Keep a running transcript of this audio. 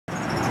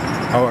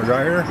How I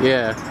got here?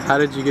 Yeah. How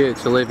did you get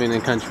to living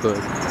in Country Club?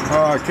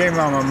 I came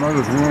out of my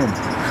mother's womb.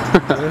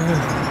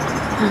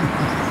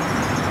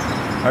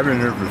 I've been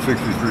here for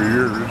 63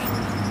 years.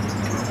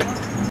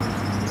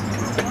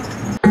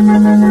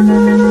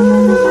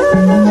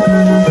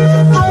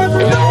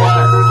 You know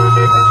what? Fuck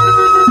it.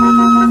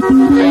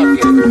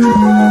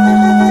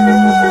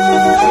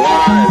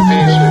 Why,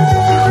 bitch?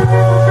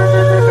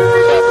 Fuck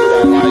it,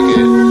 I like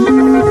it.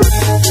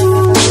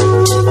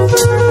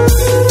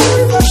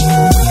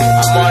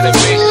 I'm on a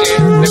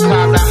mission to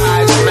climb the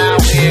highest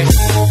mountain.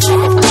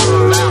 I'ma climb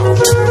a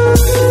mountain.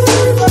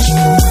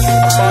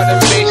 I'm on a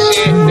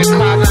mission to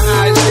climb the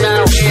highest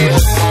mountain.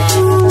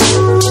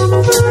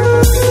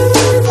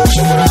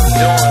 Look what I'm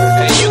doing,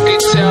 and you can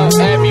tell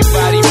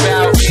everybody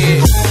about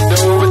it.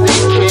 Doing what they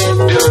can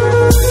do.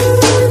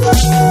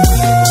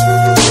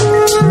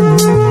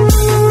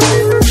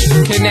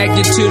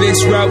 Connected to this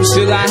rope,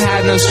 still I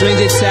have no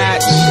strings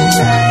attached.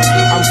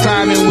 I'm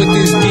climbing with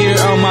this gear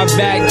on my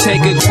back.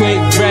 Take a quick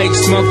break,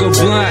 smoke a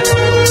blunt,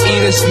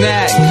 eat a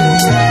snack.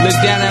 Look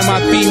down at my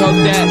feet, hope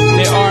that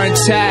they are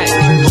intact.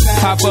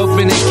 Pop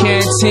open the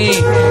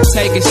canteen,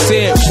 take a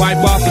sip, wipe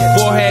off the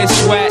forehead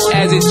sweat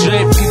as it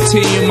drip.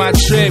 Continue my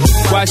trip,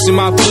 watching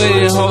my foot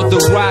and hold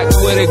the rock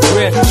with a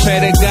grip. Pray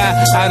to God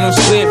I don't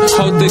slip,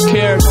 hold the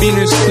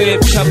carabiners clip.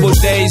 Couple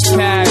days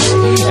pass,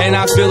 and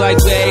I feel like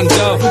letting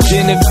go.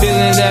 Then the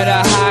feeling that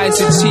the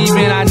highest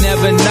achievement I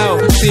never know.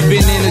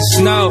 Sleeping in the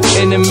snow,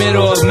 in the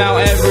middle of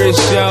Mount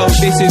Everest show.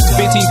 This is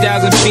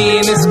 15,000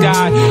 feet in the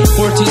sky,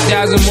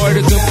 14,000 more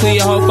to complete.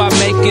 I hope I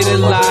make it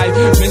alive.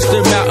 Mr.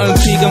 Mountain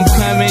Peak, I'm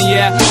coming,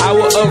 yeah, I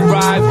will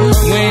arrive.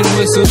 Wind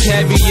whistles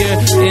heavier,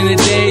 and the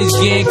days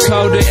getting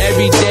colder.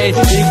 Every day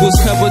equals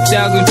couple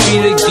thousand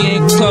feet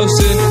again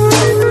closer.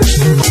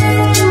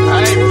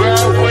 Hey bro,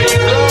 where you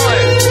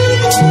going?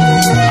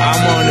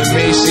 I'm on a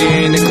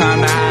mission to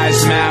climb the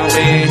highest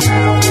mountain.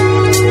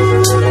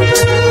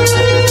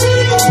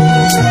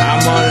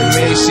 I'm on a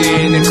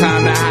mission to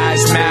climb the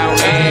highest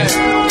mountain.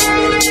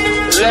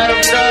 Let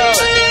them know.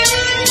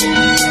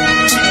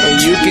 And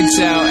you can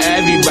tell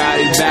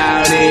everybody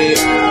about it.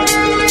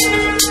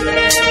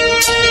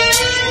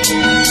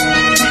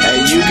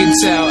 And you can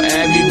tell